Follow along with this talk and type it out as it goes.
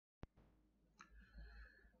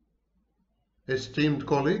Esteemed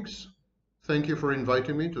colleagues, thank you for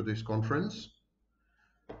inviting me to this conference.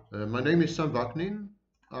 My name is Sam Vaknin.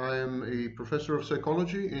 I am a professor of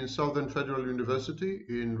psychology in Southern Federal University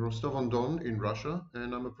in Rostov-on-Don in Russia,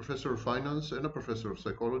 and I'm a professor of finance and a professor of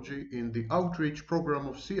psychology in the outreach program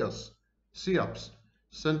of CIAPS,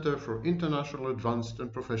 Center for International Advanced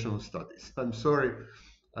and Professional Studies. I'm sorry,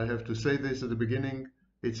 I have to say this at the beginning,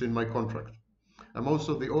 it's in my contract. I'm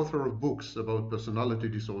also the author of books about personality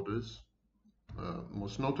disorders,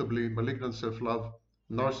 most notably Malignant Self-Love,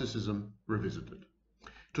 Narcissism Revisited.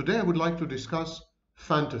 Today I would like to discuss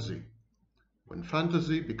fantasy. When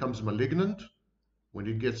fantasy becomes malignant, when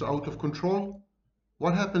it gets out of control,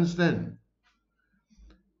 what happens then?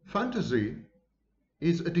 Fantasy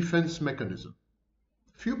is a defense mechanism.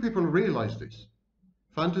 Few people realize this.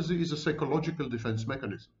 Fantasy is a psychological defense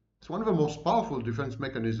mechanism. It's one of the most powerful defense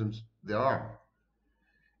mechanisms there are.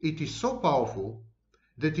 It is so powerful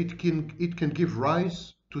that it can give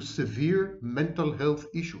rise to severe mental health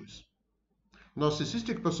issues.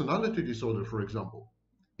 Narcissistic personality disorder, for example,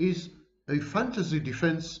 is a fantasy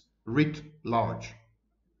defense writ large.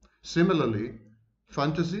 Similarly,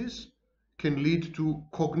 fantasies can lead to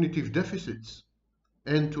cognitive deficits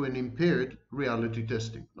and to an impaired reality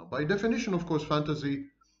testing. Now, by definition, of course, fantasy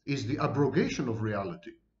is the abrogation of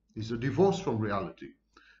reality, is a divorce from reality.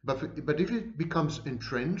 But if it becomes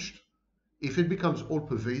entrenched, if it becomes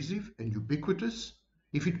all-pervasive and ubiquitous,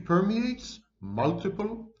 if it permeates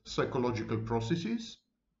multiple psychological processes,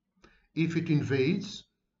 if it invades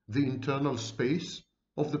the internal space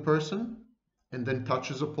of the person and then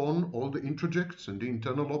touches upon all the introjects and the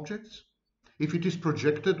internal objects, if it is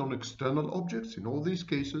projected on external objects, in all these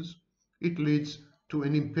cases, it leads to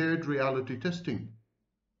an impaired reality testing.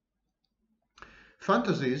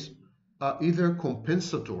 Fantasies are either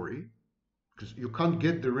compensatory, because you can't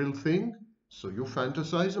get the real thing, so you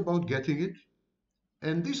fantasize about getting it.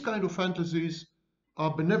 And these kind of fantasies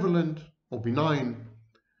are benevolent or benign,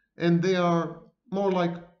 and they are more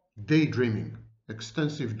like daydreaming,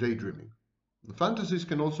 extensive daydreaming. The fantasies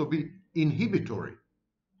can also be inhibitory.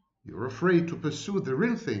 You're afraid to pursue the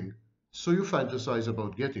real thing, so you fantasize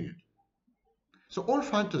about getting it. So all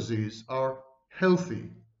fantasies are healthy,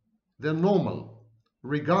 they're normal,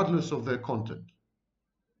 regardless of their content.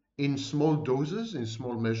 In small doses, in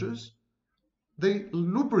small measures, they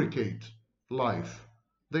lubricate life.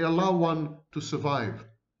 They allow one to survive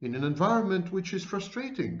in an environment which is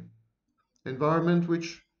frustrating, environment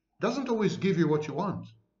which doesn't always give you what you want,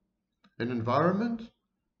 an environment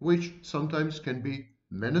which sometimes can be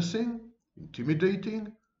menacing,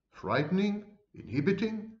 intimidating, frightening,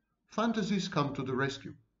 inhibiting. Fantasies come to the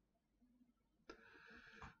rescue.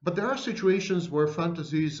 But there are situations where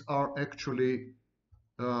fantasies are actually,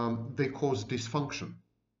 they cause dysfunction.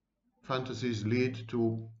 Fantasies lead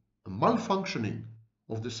to a malfunctioning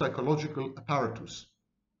of the psychological apparatus.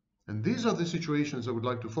 And these are the situations I would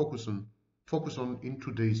like to focus on in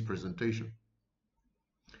today's presentation.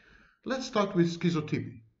 Let's start with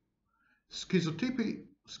schizotypy.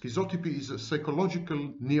 Schizotypy is a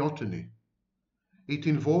psychological neoteny. It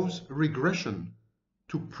involves regression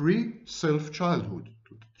to pre-self childhood,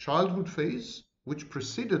 to the childhood phase which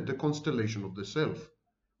preceded the constellation of the self,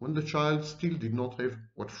 when the child still did not have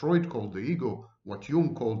what Freud called the ego, what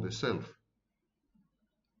Jung called the self.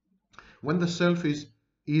 When the self is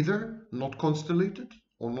either not constellated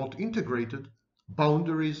or not integrated,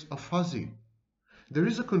 boundaries are fuzzy. There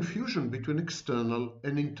is a confusion between external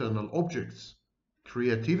and internal objects.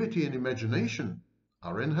 Creativity and imagination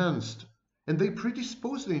are enhanced, and they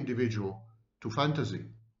predispose the individual to fantasy.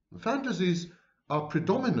 Fantasies are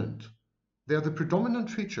predominant. They are the predominant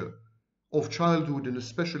feature of childhood, and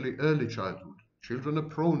especially early childhood. Children are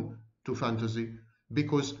prone to fantasy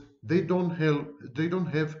because they don't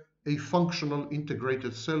have a functional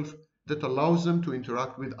integrated self that allows them to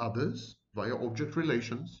interact with others via object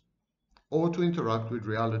relations or to interact with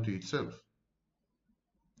reality itself.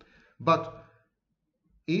 But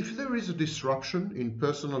if there is a disruption in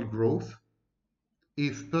personal growth,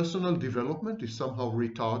 if personal development is somehow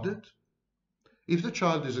retarded, if the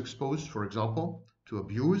child is exposed, for example, to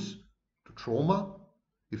abuse, to trauma,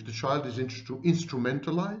 if the child is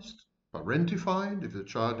instrumentalized, parentified, if the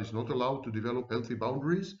child is not allowed to develop healthy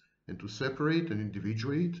boundaries and to separate and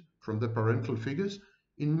individuate from the parental figures,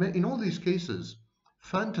 in all these cases,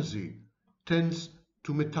 fantasy tends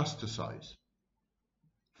to metastasize.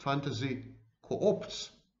 Fantasy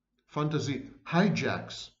coopts, fantasy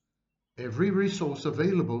hijacks every resource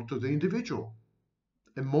available to the individual.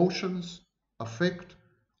 Emotions, affect,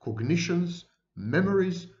 cognitions,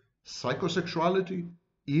 memories, psychosexuality,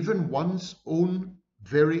 even one's own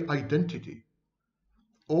very identity.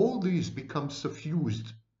 all these become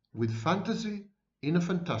suffused with fantasy in a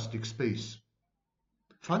fantastic space.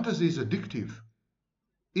 Fantasy is addictive.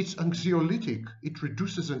 It's anxiolytic. It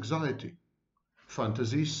reduces anxiety.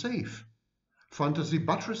 Fantasy is safe. Fantasy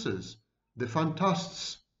buttresses the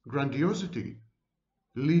fantast's grandiosity,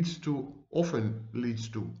 often leads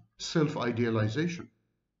to self-idealization.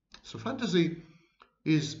 So fantasy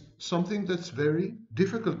is something that's very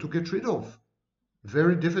difficult to get rid of,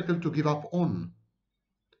 very difficult to give up on.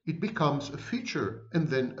 It becomes a feature and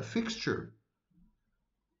then a fixture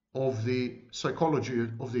of the psychology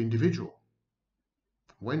of the individual.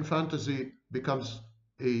 When fantasy becomes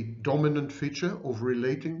a dominant feature of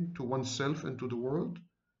relating to oneself and to the world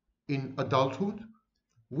in adulthood,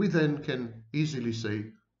 we then can easily say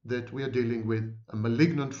that we are dealing with a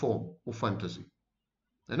malignant form of fantasy.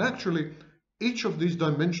 And actually, each of these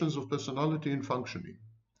dimensions of personality and functioning,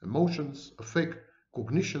 emotions, affect,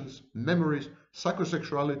 cognitions, memories,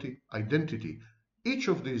 psychosexuality, identity, each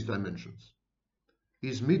of these dimensions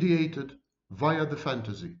is mediated via the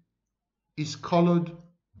fantasy, is colored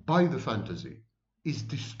by the fantasy, is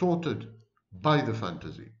distorted by the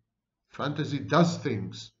fantasy. Fantasy does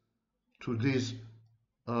things to these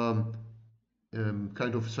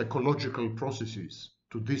kind of psychological processes,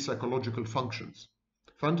 to these psychological functions.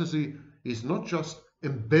 Fantasy is not just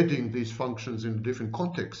embedding these functions in a different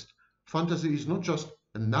context. Fantasy is not just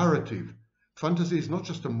a narrative. Fantasy is not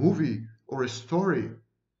just a movie or a story.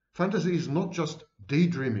 Fantasy is not just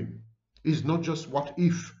daydreaming, is not just what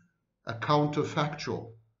if, a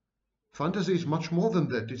counterfactual. Fantasy is much more than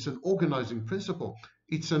that. It's an organizing principle.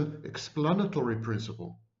 It's an explanatory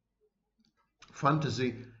principle.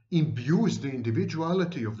 Fantasy imbues the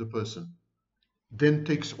individuality of the person, then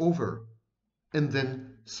takes over, and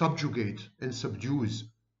then subjugates and subdues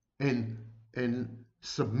and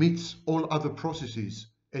submits all other processes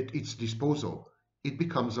at its disposal. It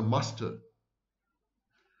becomes a master.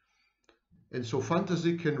 And so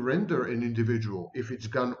fantasy can render an individual, if it's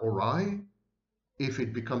gone awry, if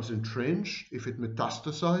it becomes entrenched, if it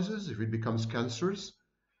metastasizes, if it becomes cancerous,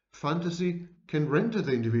 fantasy can render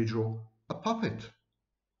the individual a puppet,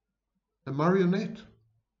 a marionette.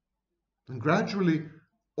 And gradually,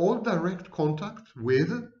 all direct contact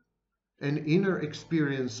with an inner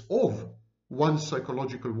experience of one's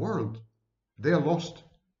psychological world, they are lost.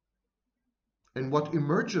 And what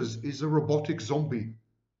emerges is a robotic zombie,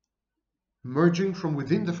 merging from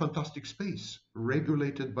within the fantastic space,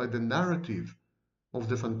 regulated by the narrative of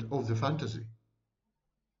the fantasy.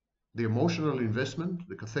 The emotional investment,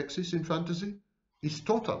 the cathexis in fantasy, is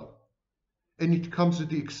total, and it comes at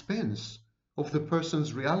the expense of the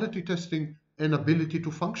person's reality testing and ability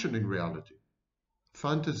to function in reality.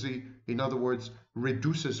 Fantasy, in other words,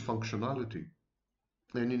 reduces functionality,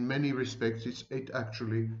 and in many respects it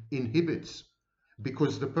actually inhibits,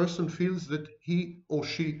 because the person feels that he or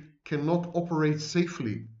she cannot operate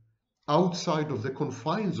safely outside of the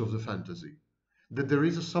confines of the fantasy, that there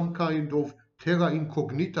is some kind of terra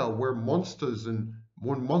incognita where monsters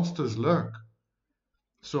lurk.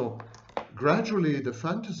 So gradually the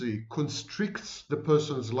fantasy constricts the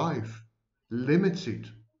person's life, limits it,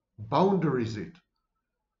 boundaries it,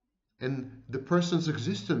 and the person's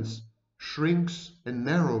existence shrinks and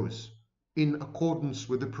narrows in accordance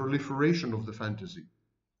with the proliferation of the fantasy.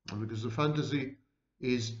 Because the fantasy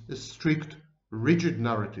is a strict, rigid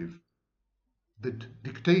narrative that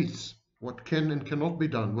dictates what can and cannot be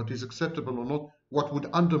done, what is acceptable or not, what would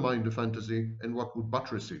undermine the fantasy and what would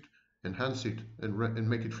buttress it, enhance it, and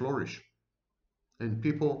make it flourish. And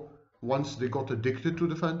people, once they got addicted to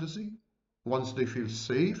the fantasy, once they feel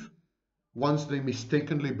safe, once they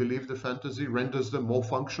mistakenly believe the fantasy renders them more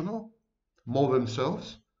functional, more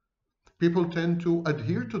themselves, people tend to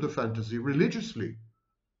adhere to the fantasy religiously.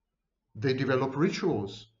 They develop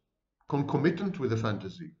rituals concomitant with the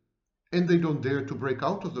fantasy, and they don't dare to break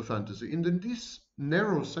out of the fantasy. And in this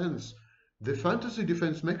narrow sense, the fantasy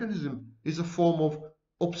defense mechanism is a form of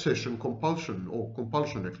obsession compulsion, or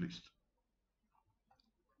compulsion at least.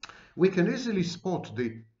 We can easily spot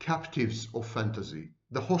the captives of fantasy,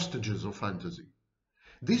 the hostages of fantasy.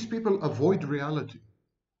 These people avoid reality.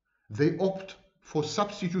 They opt for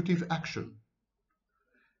substitutive action.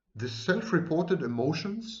 The self-reported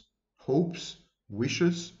emotions, hopes,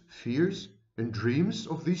 wishes, fears, and dreams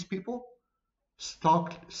of these people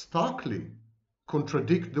starkly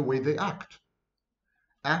contradict the way they act.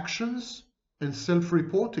 Actions and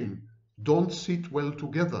self-reporting don't sit well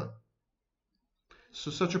together. So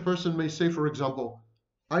such a person may say, for example,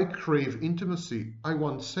 I crave intimacy, I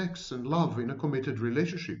want sex and love in a committed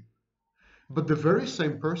relationship. But the very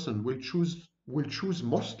same person will choose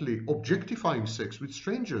mostly objectifying sex with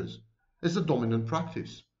strangers, as a dominant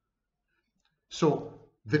practice. So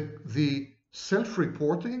the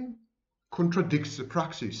self-reporting contradicts the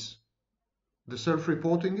praxis. The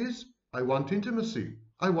self-reporting is, I want intimacy,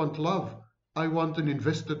 I want love, I want an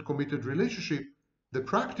invested, committed relationship. The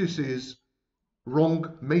practice is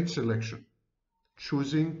wrong mate selection,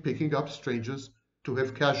 picking up strangers to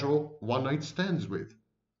have casual one-night stands with.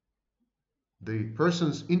 The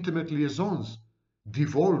person's intimate liaisons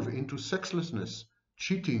devolve into sexlessness,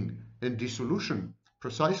 cheating, and dissolution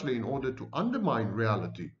precisely in order to undermine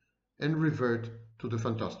reality and revert to the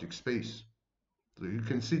fantastic space. So you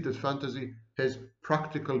can see that fantasy has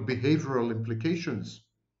practical behavioral implications.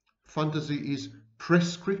 Fantasy is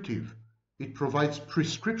prescriptive. It provides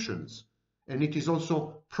prescriptions, and it is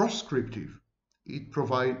also proscriptive. It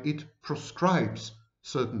prescribes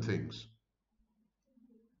certain things.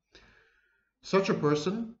 Such a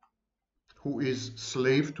person who is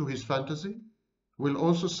slave to his fantasy will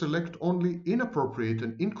also select only inappropriate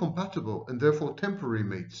and incompatible and therefore temporary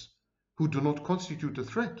mates who do not constitute a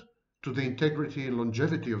threat to the integrity and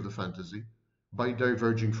longevity of the fantasy by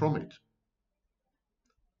diverging from it.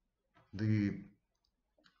 The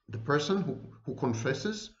person who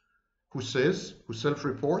confesses, who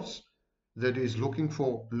self-reports that he is looking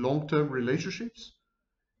for long-term relationships,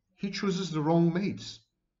 he chooses the wrong mates.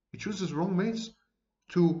 He chooses wrong mates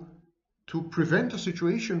to prevent a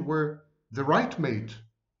situation where the right mate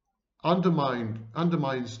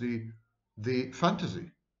undermines the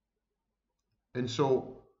fantasy. And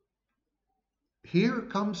so here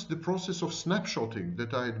comes the process of snapshotting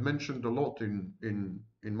that I had mentioned a lot in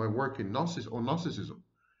my work on narcissism.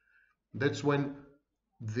 That's when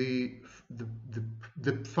the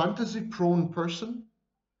fantasy-prone person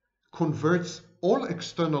converts all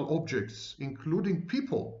external objects, including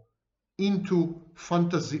people, into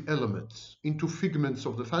fantasy elements, into figments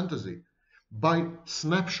of the fantasy, by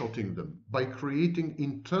snapshotting them, by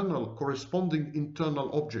creating corresponding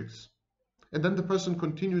internal objects. And then the person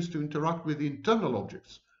continues to interact with the internal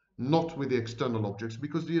objects, not with the external objects,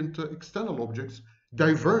 because the external objects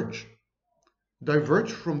diverge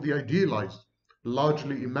from the idealized,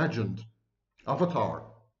 largely imagined avatar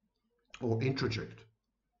or introject.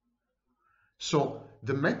 So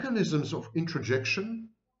the mechanisms of introjection,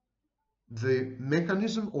 the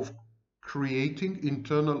mechanism of creating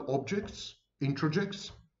internal objects,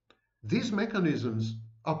 introjects, these mechanisms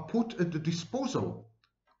are put at the disposal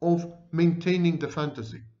of maintaining the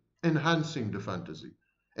fantasy, enhancing the fantasy,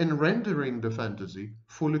 and rendering the fantasy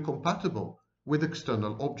fully compatible with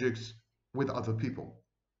external objects, with other people.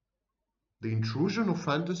 The intrusion of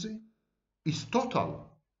fantasy is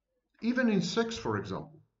total. Even in sex, for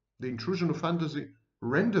example, the intrusion of fantasy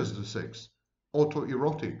renders the sex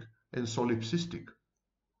autoerotic and solipsistic,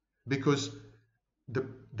 because the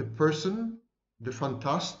person, the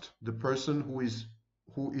fantast, the person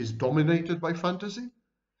who is dominated by fantasy,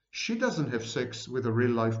 she doesn't have sex with a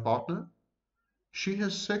real life partner. She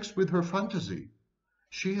has sex with her fantasy.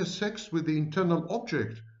 She has sex with the internal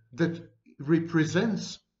object that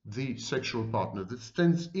represents the sexual partner, that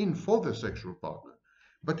stands in for the sexual partner.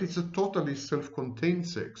 But it's a totally self-contained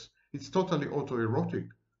sex. It's totally autoerotic.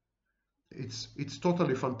 It's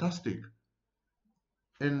totally fantastic.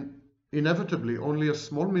 And inevitably, only a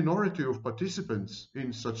small minority of participants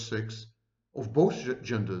in such sex of both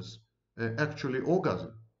genders actually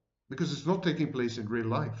orgasm, because it's not taking place in real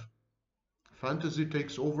life. Fantasy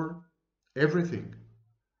takes over everything.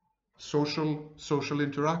 Social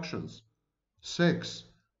interactions, sex,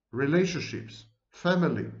 relationships,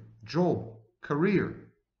 family, job, career.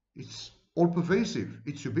 It's all pervasive,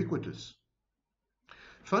 it's ubiquitous.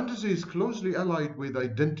 Fantasy is closely allied with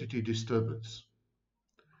identity disturbance.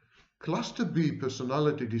 Cluster B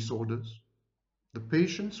personality disorders, the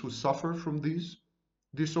patients who suffer from these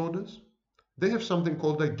disorders, they have something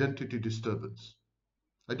called identity disturbance.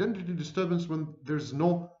 Identity disturbance when there's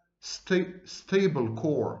no stable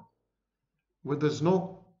core, where there's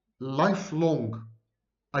no lifelong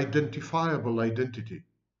identifiable identity,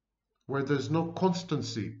 where there's no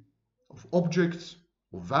constancy of objects,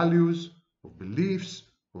 of values, of beliefs,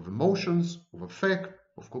 of emotions, of affect,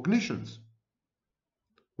 of cognitions,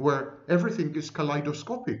 where everything is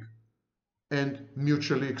kaleidoscopic and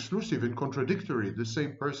mutually exclusive and contradictory. The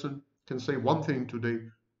same person can say one thing today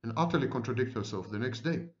and utterly contradict herself the next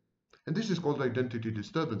day. And this is called identity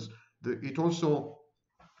disturbance.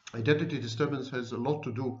 Identity disturbance has a lot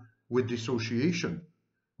to do with dissociation,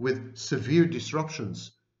 with severe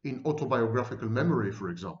disruptions in autobiographical memory, for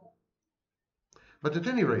example. But at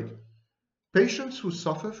any rate, patients who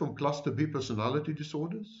suffer from cluster B personality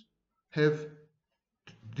disorders have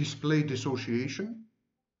displayed dissociation.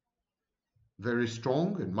 very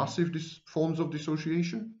strong and massive forms of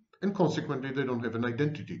dissociation, and consequently they don't have an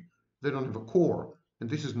identity. They don't have a core, and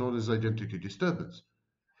this is known as identity disturbance.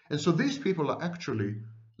 And so these people are actually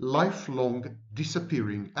lifelong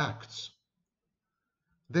disappearing acts.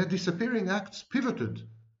 They're disappearing acts pivoted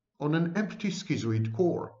on an empty schizoid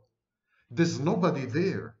core. There's nobody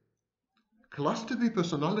there. Cluster B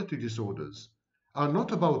personality disorders are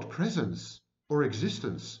not about presence or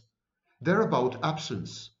existence. They're about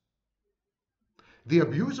absence. The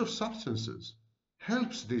abuse of substances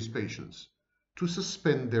helps these patients to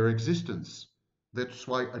suspend their existence. That's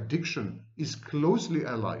why addiction is closely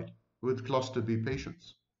allied with cluster B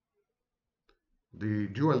patients. The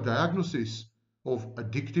dual diagnosis of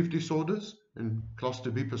addictive disorders and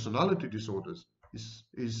cluster B personality disorders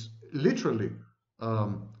is literally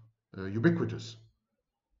ubiquitous.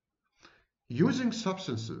 Using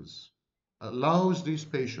substances allows these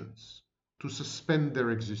patients to suspend their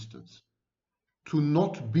existence, to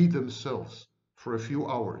not be themselves for a few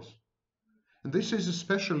hours. And this is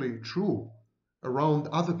especially true around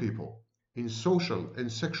other people in social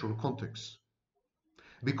and sexual contexts.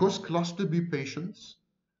 Because cluster B patients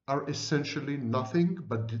are essentially nothing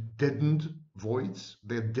but deadened voids,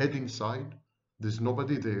 they're dead inside, there's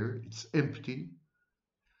nobody there, it's empty.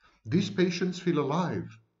 These patients feel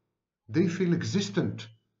alive, they feel existent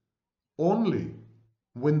only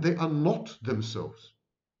when they are not themselves,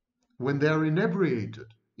 when they are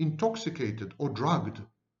inebriated, intoxicated, or drugged.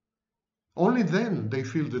 Only then they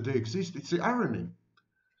feel that they exist. It's the irony.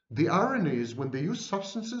 The irony is when they use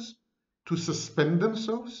substances to suspend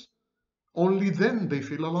themselves, only then they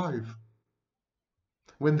feel alive.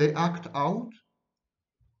 When they act out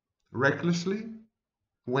recklessly,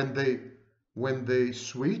 when they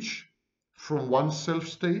switch from one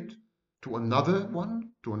self-state to another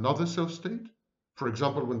one, to another self-state, for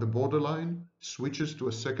example, when the borderline switches to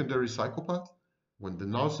a secondary psychopath, when the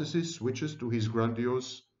narcissist switches to his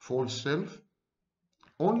grandiose false self,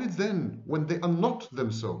 only then, when they are not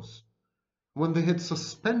themselves, when they had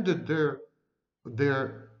suspended their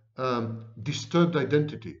disturbed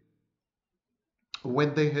identity,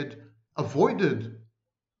 when they had avoided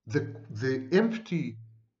the empty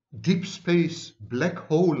deep space black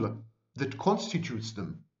hole that constitutes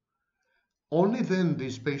them, only then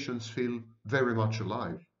these patients feel very much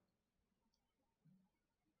alive.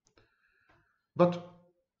 But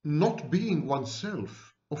not being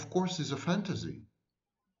oneself, of course, is a fantasy.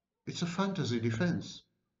 It's a fantasy defense.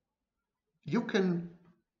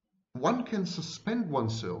 One can suspend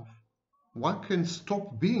oneself, one can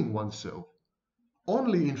stop being oneself,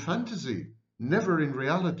 only in fantasy, never in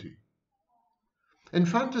reality. And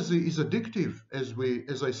fantasy is addictive,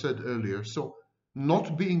 as I said earlier, so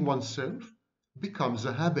not being oneself becomes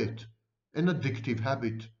a habit, an addictive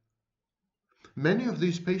habit. Many of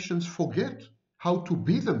these patients forget how to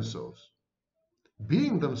be themselves.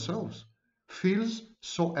 Being themselves feels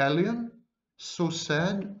so alien, so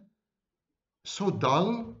sad, so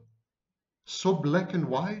dull, so black and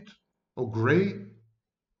white or gray,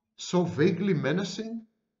 so vaguely menacing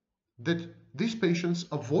that these patients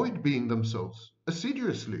avoid being themselves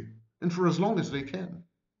assiduously and for as long as they can.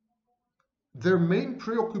 Their main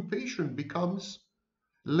preoccupation becomes,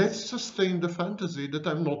 let's sustain the fantasy that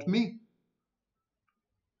I'm not me.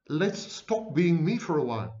 Let's stop being me for a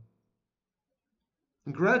while.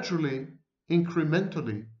 Gradually,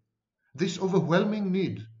 incrementally, this overwhelming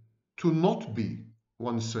need to not be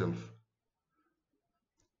oneself,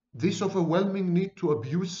 this overwhelming need to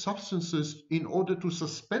abuse substances in order to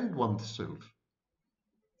suspend oneself,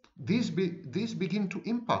 these begin to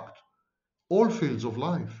impact all fields of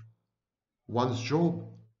life, one's job,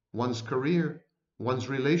 one's career, one's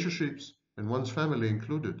relationships, and one's family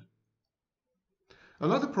included.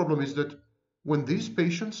 Another problem is that when these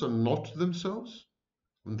patients are not themselves,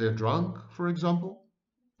 when they're drunk, for example,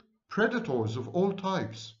 predators of all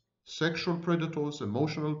types, sexual predators,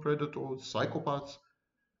 emotional predators, psychopaths,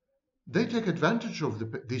 they take advantage of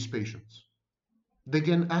these patients. They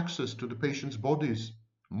gain access to the patient's bodies,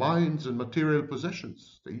 minds, and material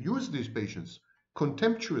possessions. They use these patients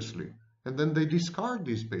contemptuously, and then they discard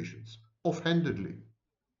these patients offhandedly.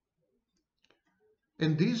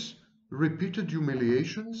 And these repeated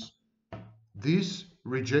humiliations, these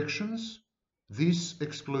rejections, this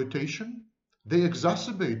exploitation, they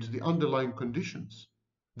exacerbate the underlying conditions.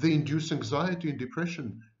 They induce anxiety and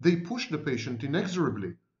depression. They push the patient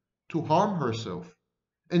inexorably to harm herself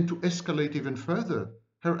and to escalate even further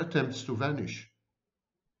her attempts to vanish.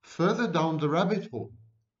 Further down the rabbit hole,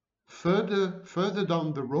 further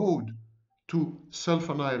down the road to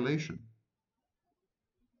self-annihilation.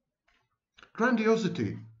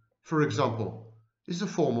 Grandiosity, for example, is a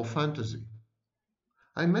form of fantasy.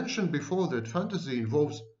 I mentioned before that fantasy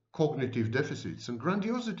involves cognitive deficits, and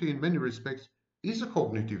grandiosity in many respects is a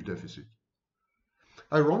cognitive deficit.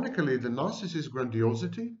 Ironically, the narcissist's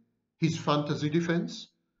grandiosity, his fantasy defense,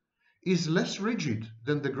 is less rigid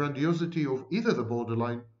than the grandiosity of either the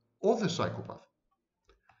borderline or the psychopath.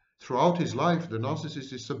 Throughout his life, the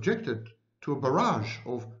narcissist is subjected to a barrage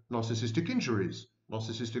of narcissistic injuries,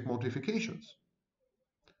 narcissistic mortifications.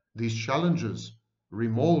 These challenges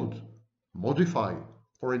remold, modify,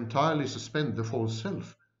 or entirely suspend the false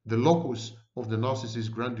self, the locus of the narcissist's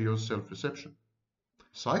grandiose self-perception.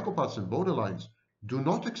 Psychopaths and borderlines do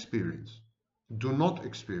not experience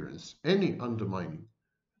any undermining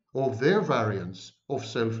of their variants of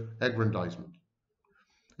self-aggrandizement.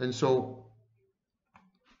 And so,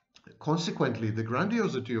 consequently, the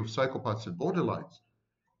grandiosity of psychopaths and borderlines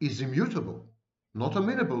is immutable, not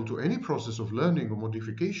amenable to any process of learning or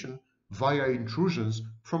modification via intrusions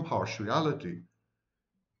from harsh reality.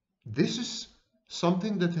 This is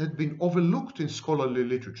something that had been overlooked in scholarly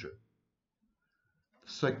literature.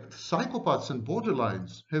 Psychopaths and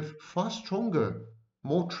borderlines have far stronger,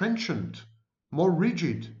 more trenchant, more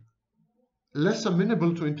rigid, less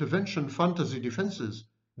amenable to intervention fantasy defenses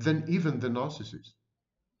than even the narcissist.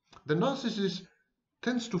 The narcissist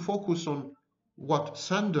tends to focus on what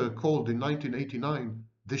Sander called in 1989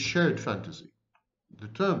 the shared fantasy. The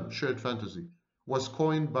term shared fantasy was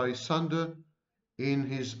coined by Sander in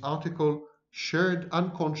his article Shared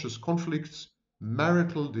Unconscious Conflicts,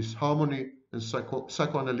 Marital Disharmony and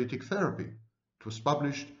Psychoanalytic Therapy. It was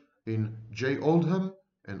published in J. Oldham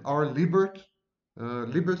and R.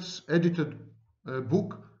 Libert's edited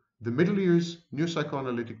book, The Middle Years, New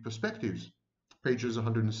Psychoanalytic Perspectives, pages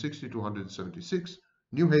 160 to 176,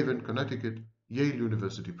 New Haven, Connecticut, Yale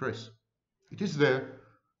University Press. It is there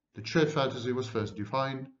that shared fantasy was first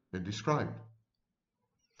defined and described.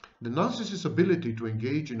 The narcissist's ability to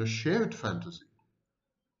engage in a shared fantasy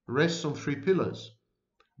rests on three pillars,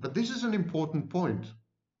 but this is an important point.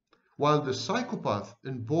 While the psychopath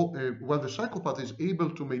is able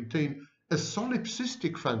to maintain a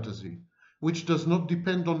solipsistic fantasy which does not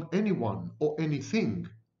depend on anyone or anything,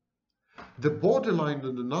 the borderline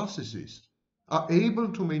and the narcissist are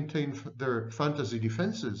able to maintain their fantasy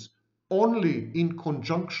defenses only in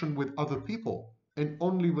conjunction with other people, and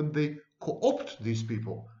only when they co-opt these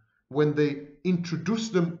people, when they introduce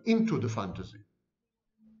them into the fantasy.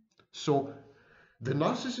 So the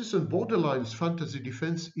narcissist and borderline's fantasy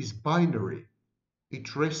defense is binary.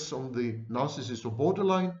 It rests on the narcissist or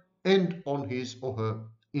borderline and on his or her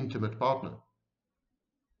intimate partner.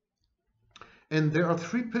 And there are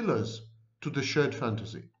three pillars to the shared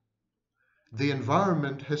fantasy. The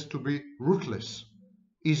environment has to be rootless,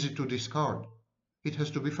 easy to discard. It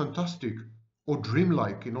has to be fantastic or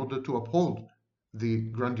dreamlike in order to uphold the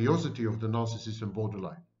grandiosity of the narcissist and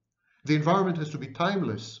borderline. The environment has to be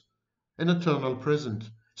timeless and eternal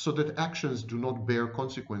present, so that actions do not bear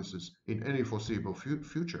consequences in any foreseeable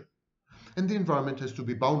future. And the environment has to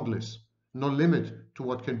be boundless, no limit to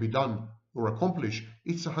what can be done or accomplished.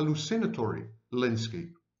 It's a hallucinatory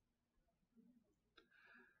landscape.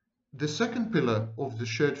 The second pillar of the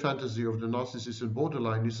shared fantasy of the narcissist and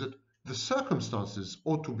borderline is that the circumstances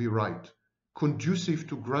ought to be right, conducive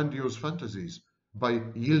to grandiose fantasies, by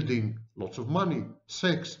yielding lots of money,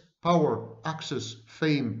 sex, power, access,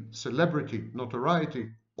 fame, celebrity, notoriety,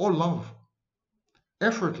 or love,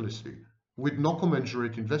 effortlessly, with no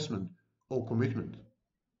commensurate investment or commitment.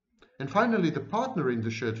 And finally, the partner in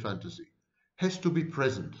the shared fantasy has to be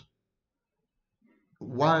present.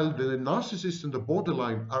 While the narcissist and the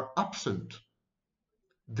borderline are absent,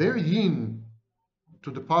 their yin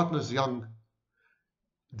to the partner's yang,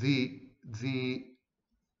 the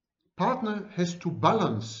partner has to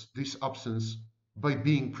balance this absence by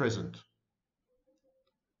being present.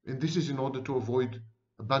 And this is in order to avoid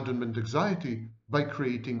abandonment anxiety by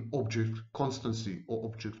creating object constancy or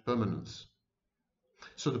object permanence.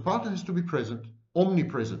 So the partner has to be present,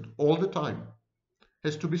 omnipresent, all the time,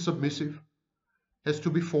 has to be submissive, has to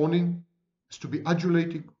be fawning, has to be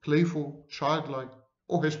adulating, playful, childlike,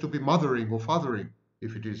 or has to be mothering or fathering,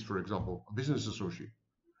 if it is, for example, a business associate.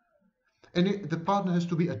 And the partner has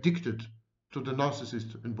to be addicted to the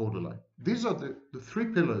narcissist and borderline. These are the three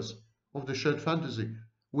pillars of the shared fantasy,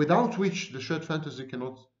 without which the shared fantasy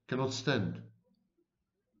cannot stand.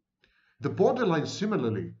 The borderline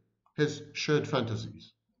similarly has shared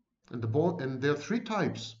fantasies. And there are three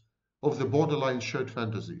types of the borderline shared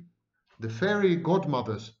fantasy: the fairy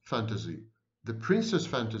godmother's fantasy, the princess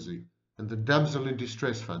fantasy, and the damsel in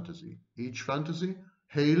distress fantasy. Each fantasy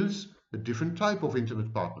hails a different type of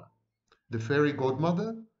intimate partner. The fairy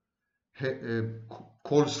godmother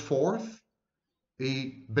calls forth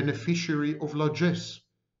a beneficiary of largesse.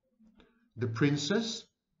 The princess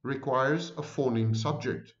requires a fawning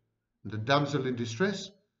subject. The damsel in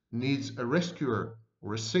distress needs a rescuer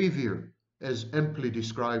or a savior, as amply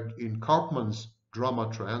described in Karpman's drama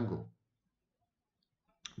triangle.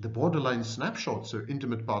 The borderline snapshots her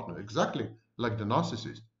intimate partner exactly like the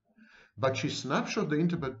narcissist, but she snapshot the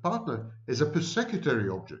intimate partner as a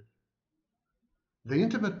persecutory object. The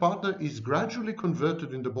intimate partner is gradually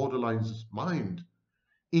converted in the borderline's mind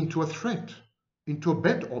into a threat, into a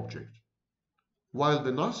bad object, while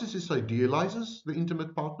the narcissist idealizes the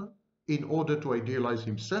intimate partner in order to idealize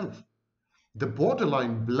himself. The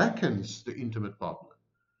borderline blackens the intimate partner,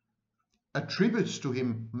 attributes to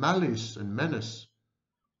him malice and menace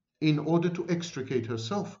in order to extricate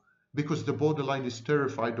herself, because the borderline is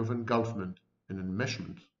terrified of engulfment and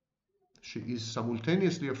enmeshment. She is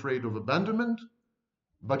simultaneously afraid of abandonment,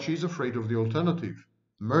 but she is afraid of the alternative,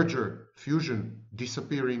 merger, fusion,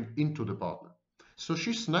 disappearing into the partner. So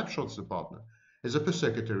she snapshots the partner as a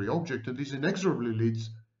persecutory object, and this inexorably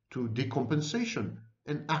leads to decompensation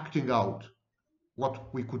and acting out,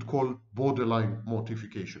 what we could call borderline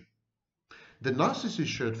mortification. The narcissist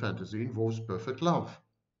shared fantasy involves perfect love,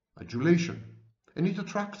 adulation, and it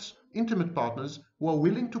attracts intimate partners who are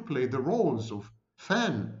willing to play the roles of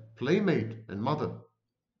fan, playmate, and mother.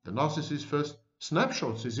 The narcissist first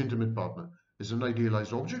snapshots his intimate partner as an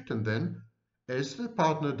idealized object, and then, as the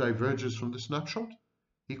partner diverges from the snapshot,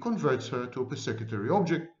 he converts her to a persecutory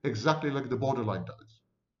object, exactly like the borderline does.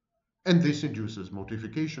 And this induces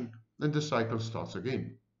mortification, and the cycle starts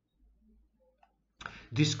again.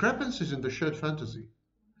 Discrepancies in the shared fantasy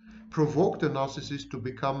provoke the narcissist to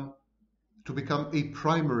become a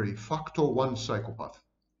primary factor 1 psychopath,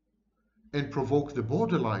 and provoke the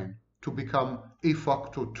borderline to become a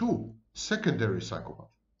factor 2 secondary psychopath.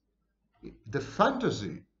 The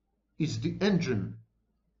fantasy is the engine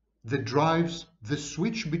that drives the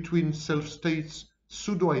switch between self-states,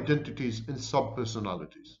 pseudo-identities, and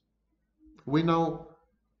sub-personalities. We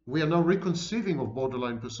are now reconceiving of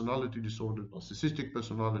borderline personality disorder, narcissistic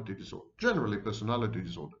personality disorder, generally personality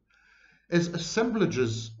disorder, as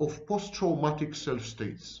assemblages of post-traumatic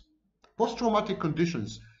self-states, post-traumatic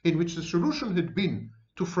conditions in which the solution had been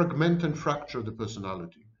to fragment and fracture the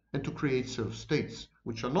personality and to create self-states,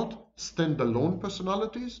 which are not standalone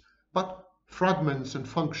personalities, but fragments and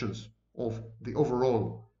functions of the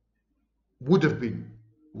overall would have been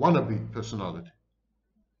wannabe personality.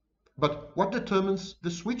 But what determines the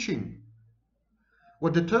switching?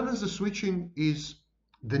 What determines the switching is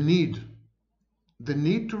the need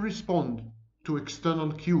to respond to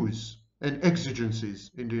external cues and exigencies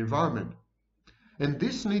in the environment. And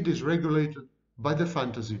this need is regulated by the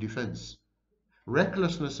fantasy defense.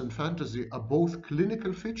 Recklessness and fantasy are both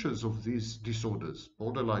clinical features of these disorders,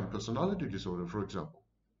 borderline personality disorder, for example.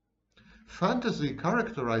 Fantasy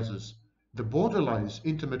characterizes the borderline's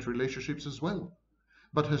intimate relationships as well,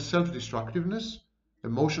 but her self-destructiveness,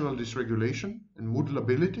 emotional dysregulation, and mood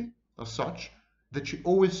lability are such that she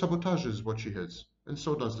always sabotages what she has, and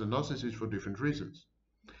so does the narcissist for different reasons.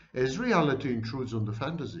 As reality intrudes on the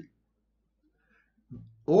fantasy,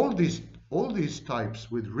 all these types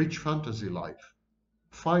with rich fantasy life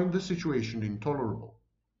find the situation intolerable.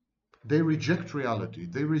 They reject reality,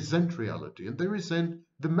 they resent reality, and they resent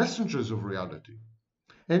the messengers of reality.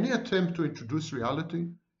 Any attempt to introduce reality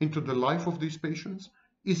into the life of these patients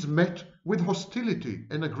is met with hostility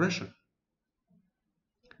and aggression.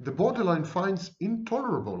 The borderline finds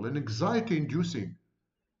intolerable and anxiety-inducing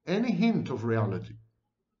any hint of reality.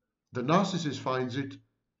 The narcissist finds it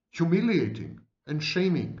humiliating and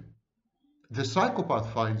shaming. The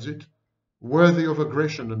psychopath finds it worthy of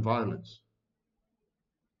aggression and violence.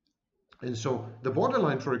 And so the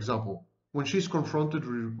borderline, for example, when she's confronted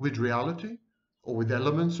with reality or with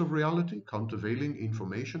elements of reality, countervailing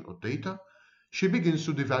information or data, she begins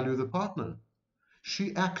to devalue the partner.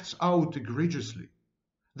 She acts out egregiously.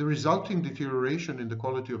 The resulting deterioration in the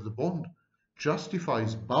quality of the bond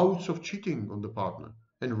justifies bouts of cheating on the partner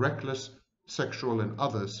and reckless sexual and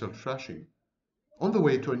other self-trashing on the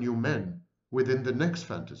way to a new man within the next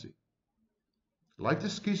fantasy. Like the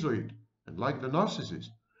schizoid and like the narcissist,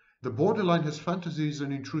 the borderline has fantasies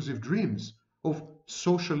and intrusive dreams of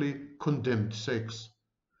socially condemned sex.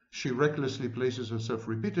 She recklessly places herself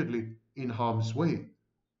repeatedly in harm's way.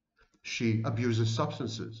 She abuses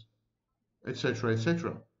substances, etc.,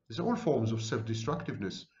 etc. These are all forms of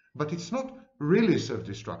self-destructiveness, but it's not really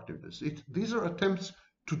self-destructiveness. These are attempts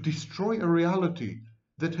to destroy a reality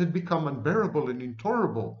that had become unbearable and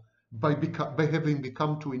intolerable by having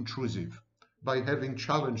become too intrusive, by having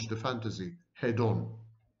challenged the fantasy head-on.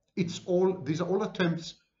 These are all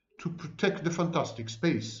attempts to protect the fantastic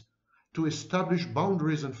space, to establish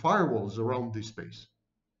boundaries and firewalls around this space,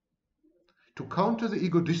 to counter the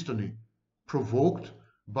ego dystony provoked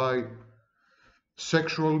by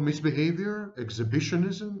sexual misbehavior,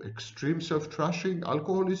 exhibitionism, extreme self-trashing,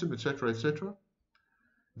 alcoholism, etc., etc.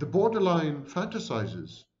 The borderline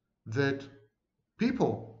fantasizes that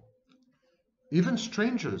people, even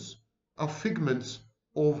strangers, are figments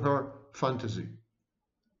of her fantasy,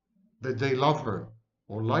 that they love her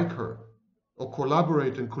or like her or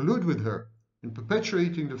collaborate and collude with her in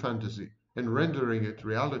perpetuating the fantasy and rendering it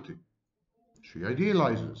reality. She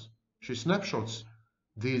idealizes, she snapshots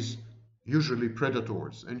these usually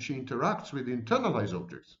predators, and she interacts with internalized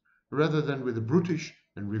objects rather than with a brutish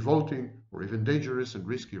and revolting or even dangerous and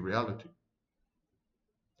risky reality.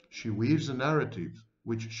 She weaves a narrative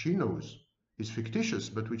which she knows is fictitious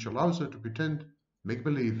but which allows her to pretend, make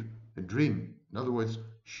believe, and dream. In other words,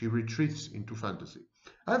 she retreats into fantasy.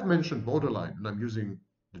 I've mentioned borderline, and I'm using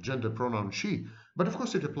the gender pronoun she, but of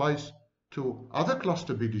course it applies to other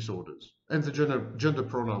cluster B disorders, and the gender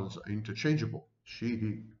pronouns are interchangeable, she,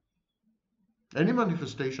 he. Any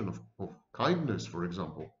manifestation of kindness, for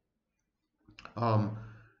example,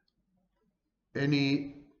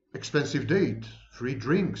 any expensive date, free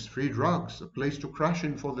drinks, free drugs, a place to crash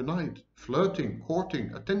in for the night, flirting,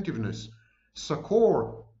 courting, attentiveness,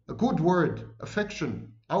 succor, a good word,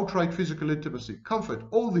 affection, outright physical intimacy, comfort,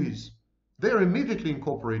 all these, they are immediately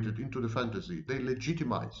incorporated into the fantasy. They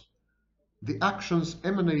legitimize the actions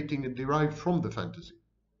emanating and derived from the fantasy.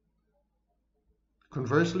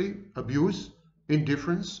 Conversely, abuse,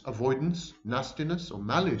 indifference, avoidance, nastiness, or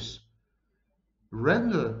malice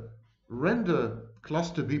render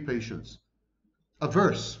cluster B patients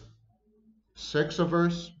averse, sex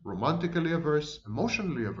averse, romantically averse,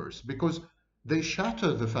 emotionally averse, because they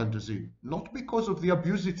shatter the fantasy, not because of the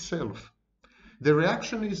abuse itself. The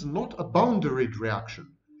reaction is not a boundaried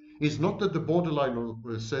reaction. It's not that the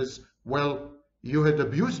borderline says, well, you had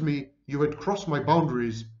abused me, you had crossed my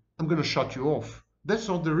boundaries, I'm going to shut you off. That's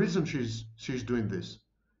not the reason she's doing this.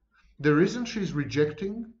 The reason she's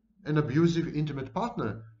rejecting an abusive intimate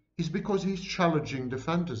partner is because he's challenging the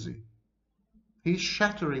fantasy. He's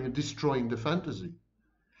shattering and destroying the fantasy.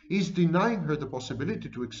 He's denying her the possibility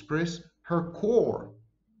to express her core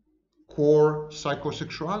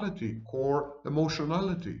psychosexuality, core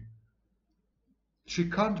emotionality. She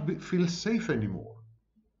can't feel safe anymore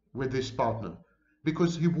with this partner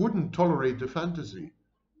because he wouldn't tolerate the fantasy.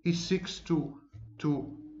 He seeks to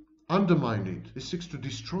undermine it. He seeks to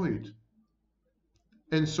destroy it.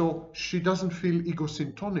 And so she doesn't feel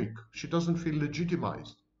egosyntonic. She doesn't feel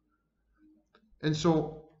legitimized. And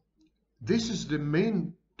so this is the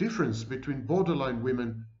main difference between borderline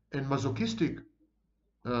women and masochistic,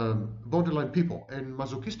 borderline people and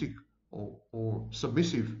masochistic or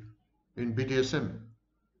submissive in BDSM.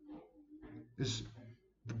 Is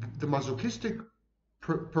the masochistic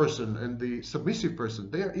person and the submissive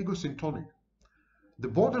person, they are egosyntonic. The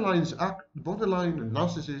borderline and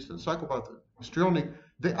narcissist and psychopath, histrionic,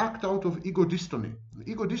 they act out of ego dystony.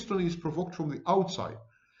 The ego dystony is provoked from the outside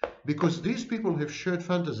because these people have shared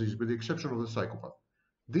fantasies, with the exception of the psychopath.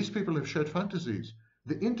 These people have shared fantasies.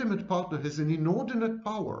 The intimate partner has an inordinate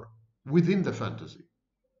power within the fantasy.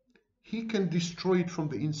 He can destroy it from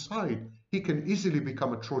the inside. He can easily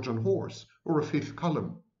become a Trojan horse or a fifth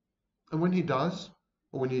column. And when he does,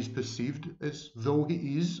 or when he is perceived as though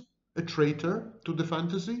he is a traitor to the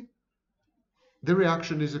fantasy, the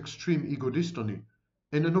reaction is extreme ego dystony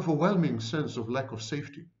and an overwhelming sense of lack of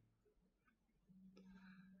safety.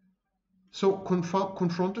 So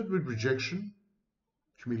confronted with rejection,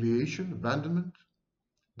 humiliation, abandonment,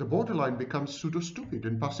 the borderline becomes pseudo-stupid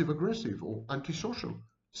and passive-aggressive or antisocial,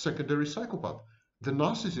 secondary psychopath. The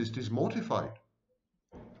narcissist is mortified,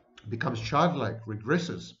 becomes childlike,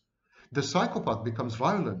 regresses. The psychopath becomes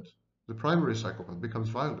violent. The primary psychopath becomes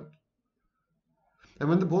violent. And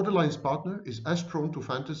when the borderline's partner is as prone to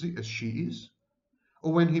fantasy as she is,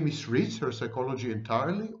 or when he misreads her psychology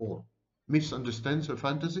entirely or misunderstands her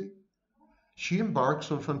fantasy, she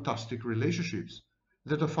embarks on fantastic relationships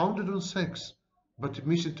that are founded on sex but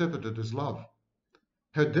misinterpreted as love.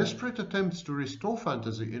 Her desperate attempts to restore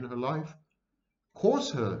fantasy in her life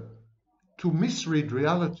cause her to misread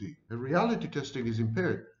reality. Her reality testing is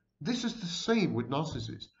impaired. This is the same with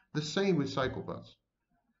narcissists, the same with psychopaths.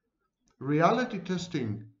 Reality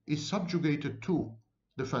testing is subjugated to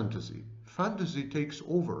the fantasy. Fantasy takes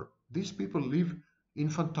over. These people live in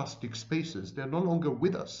fantastic spaces. They're no longer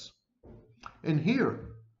with us. And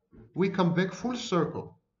here we come back full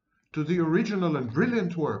circle to the original and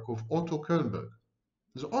brilliant work of Otto Kernberg.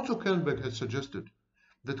 As Otto Kernberg had suggested,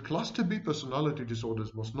 that cluster B personality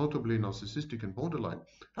disorders, most notably narcissistic and borderline,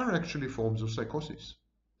 are actually forms of psychosis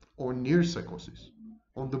or near psychosis,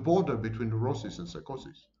 on the border between neurosis and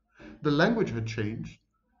psychosis. The language had changed.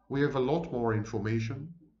 We have a lot more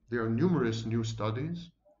information. There are numerous new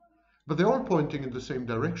studies, but they're all pointing in the same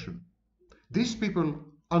direction. These people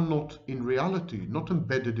are not in reality, not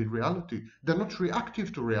embedded in reality. They're not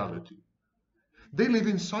reactive to reality. They live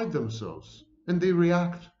inside themselves and they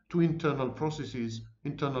react to internal processes,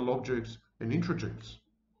 internal objects, and introjects.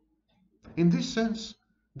 In this sense,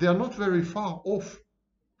 they are not very far off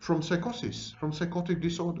from psychosis, from psychotic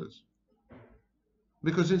disorders.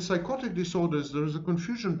 Because in psychotic disorders, there is a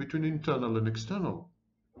confusion between internal and external.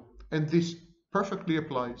 And this perfectly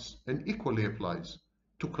applies and equally applies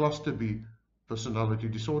to cluster B personality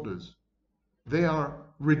disorders. They are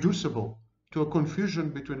reducible to a confusion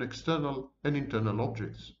between external and internal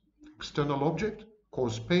objects. External object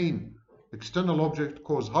cause pain. External object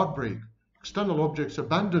cause heartbreak. External objects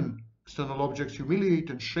abandon. External objects humiliate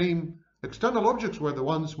and shame. External objects were the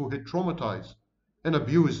ones who had traumatized and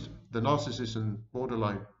abused the narcissist and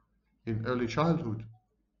borderline in early childhood.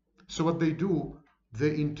 So what they do,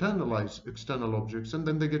 they internalize external objects and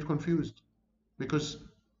then they get confused because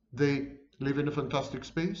they live in a fantastic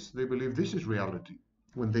space. They believe this is reality.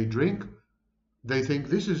 When they drink, they think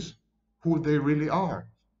this is who they really are.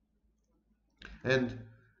 And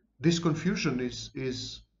this confusion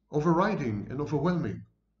is overriding and overwhelming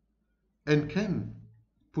and can,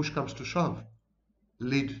 push comes to shove,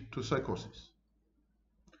 lead to psychosis.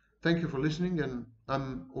 Thank you for listening, and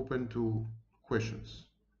I'm open to questions.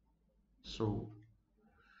 So,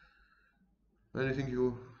 anything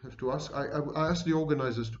you have to ask? I asked the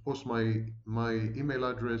organizers to post my email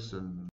address and